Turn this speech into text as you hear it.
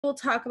We'll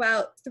talk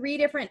about 3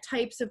 different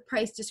types of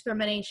price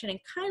discrimination and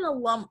kind of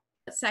lump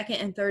second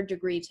and third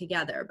degree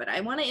together, but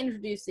I want to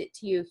introduce it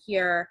to you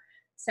here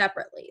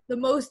separately. The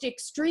most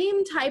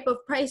extreme type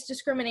of price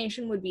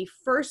discrimination would be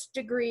first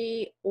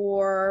degree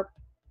or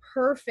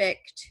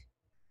perfect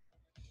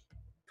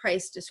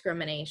price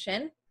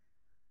discrimination.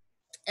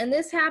 And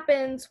this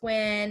happens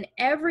when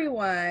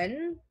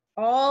everyone,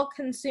 all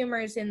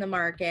consumers in the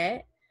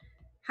market,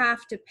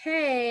 have to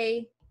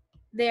pay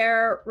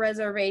their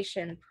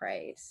reservation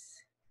price.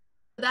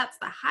 That's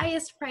the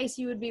highest price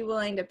you would be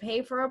willing to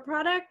pay for a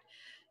product.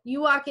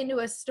 You walk into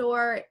a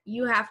store,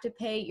 you have to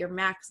pay your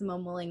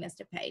maximum willingness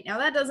to pay. Now,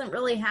 that doesn't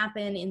really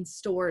happen in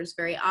stores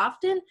very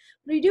often,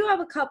 but we do have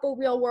a couple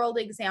real-world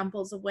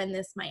examples of when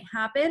this might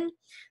happen.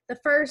 The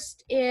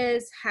first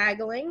is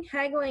haggling.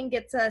 Haggling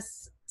gets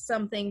us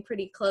something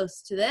pretty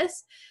close to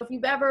this. If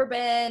you've ever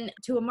been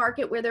to a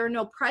market where there are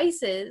no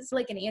prices,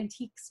 like an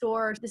antique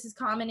store, this is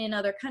common in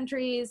other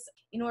countries.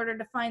 In order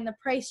to find the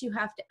price, you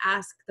have to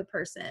ask the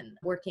person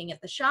working at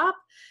the shop.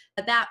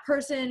 That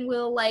person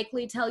will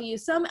likely tell you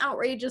some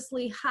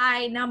outrageously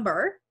high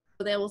number.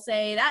 They will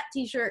say, that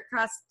t-shirt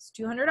costs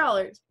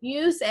 $200.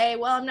 You say,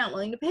 well, I'm not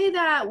willing to pay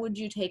that. Would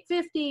you take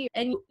 $50?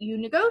 And you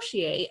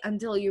negotiate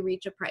until you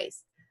reach a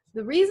price.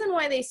 The reason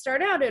why they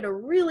start out at a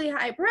really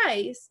high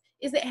price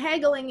is that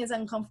haggling is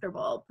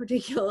uncomfortable,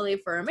 particularly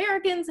for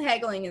Americans.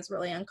 Haggling is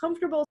really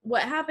uncomfortable.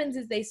 What happens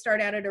is they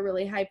start out at a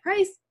really high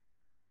price.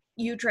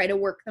 You try to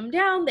work them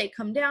down. They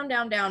come down,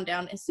 down, down,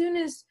 down. As soon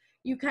as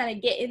you kind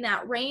of get in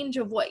that range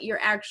of what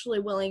you're actually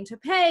willing to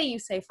pay, you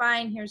say,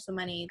 fine, here's the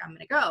money, I'm going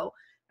to go.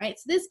 Right?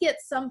 So this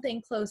gets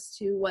something close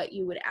to what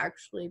you would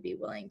actually be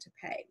willing to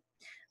pay.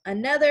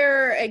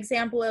 Another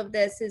example of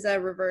this is a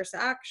reverse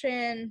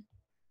auction,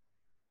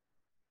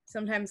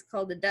 sometimes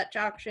called a Dutch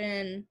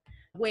auction,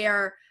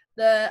 where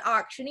the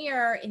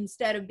auctioneer,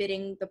 instead of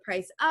bidding the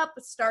price up,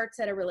 starts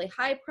at a really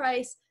high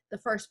price. The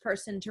first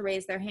person to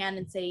raise their hand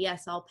and say,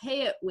 yes, I'll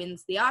pay it,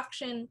 wins the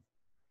auction.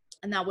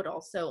 And that would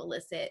also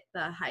elicit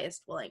the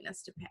highest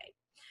willingness to pay.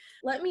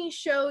 Let me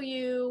show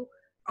you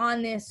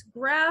on this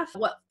graph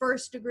what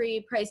first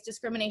degree price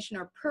discrimination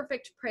or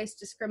perfect price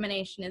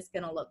discrimination is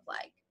going to look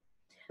like.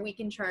 We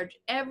can charge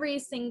every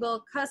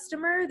single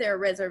customer their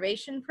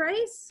reservation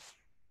price.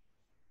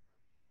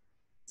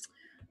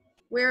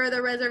 Where are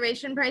the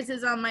reservation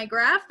prices on my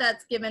graph?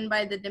 That's given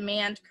by the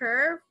demand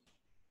curve.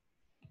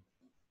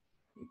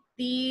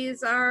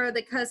 These are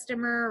the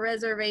customer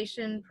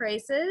reservation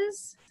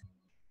prices.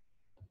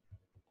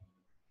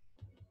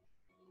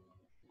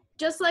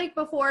 Just like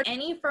before,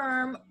 any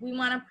firm, we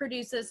want to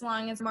produce as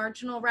long as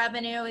marginal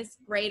revenue is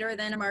greater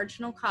than a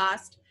marginal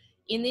cost.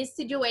 In this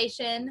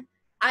situation,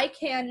 I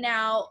can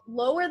now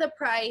lower the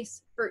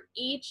price for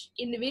each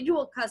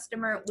individual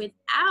customer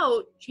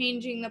without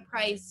changing the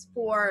price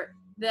for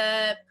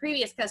the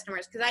previous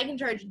customers, because I can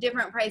charge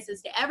different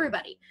prices to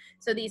everybody.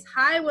 So these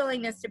high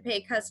willingness to pay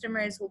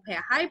customers will pay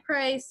a high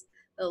price.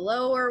 The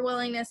lower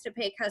willingness to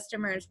pay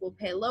customers will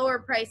pay lower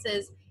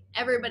prices.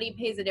 Everybody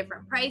pays a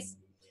different price.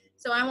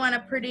 So I want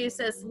to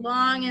produce as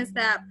long as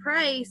that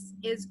price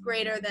is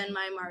greater than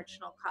my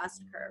marginal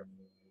cost curve.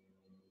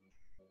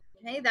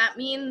 Okay, that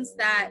means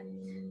that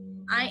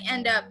I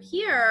end up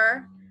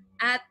here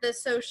at the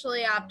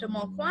socially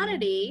optimal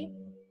quantity.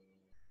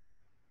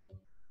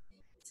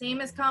 Same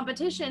as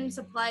competition,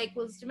 supply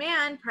equals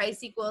demand,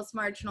 price equals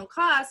marginal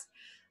cost,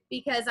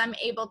 because I'm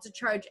able to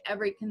charge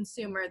every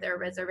consumer their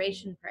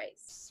reservation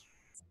price.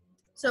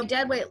 So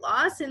deadweight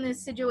loss in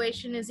this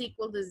situation is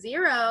equal to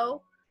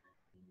 0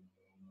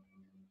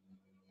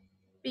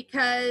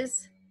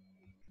 because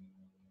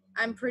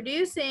I'm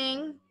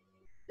producing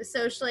the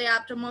socially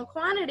optimal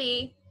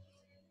quantity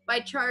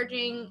by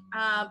charging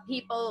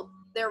people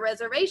their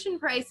reservation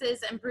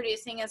prices and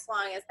producing as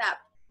long as that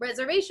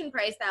reservation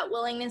price, that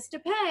willingness to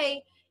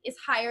pay, is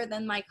higher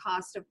than my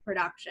cost of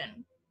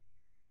production.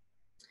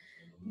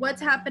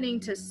 What's happening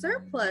to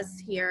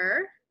surplus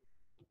here?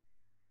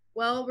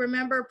 Well,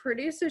 remember,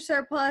 producer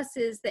surplus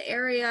is the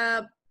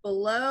area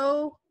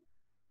below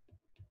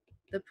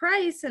the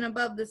price and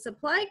above the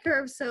supply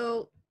curve.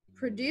 So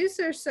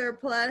producer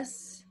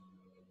surplus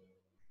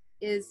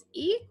is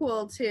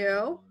equal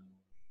to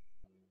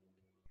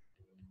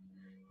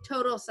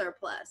total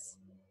surplus.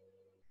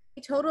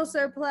 Total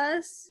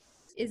surplus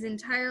is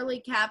entirely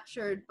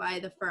captured by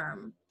the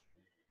firm.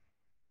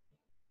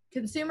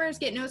 Consumers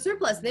get no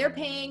surplus. They're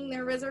paying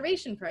their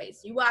reservation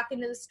price. You walk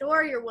into the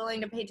store, you're willing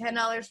to pay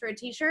 $10 for a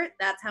t-shirt,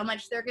 that's how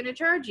much they're going to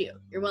charge you.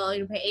 You're willing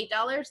to pay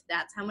 $8,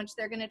 that's how much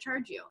they're going to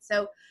charge you.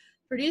 So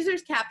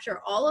producers capture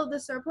all of the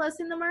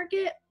surplus in the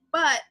market,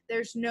 but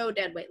there's no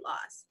deadweight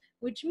loss,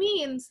 which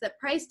means that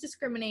price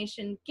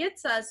discrimination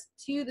gets us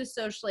to the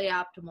socially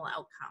optimal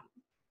outcome.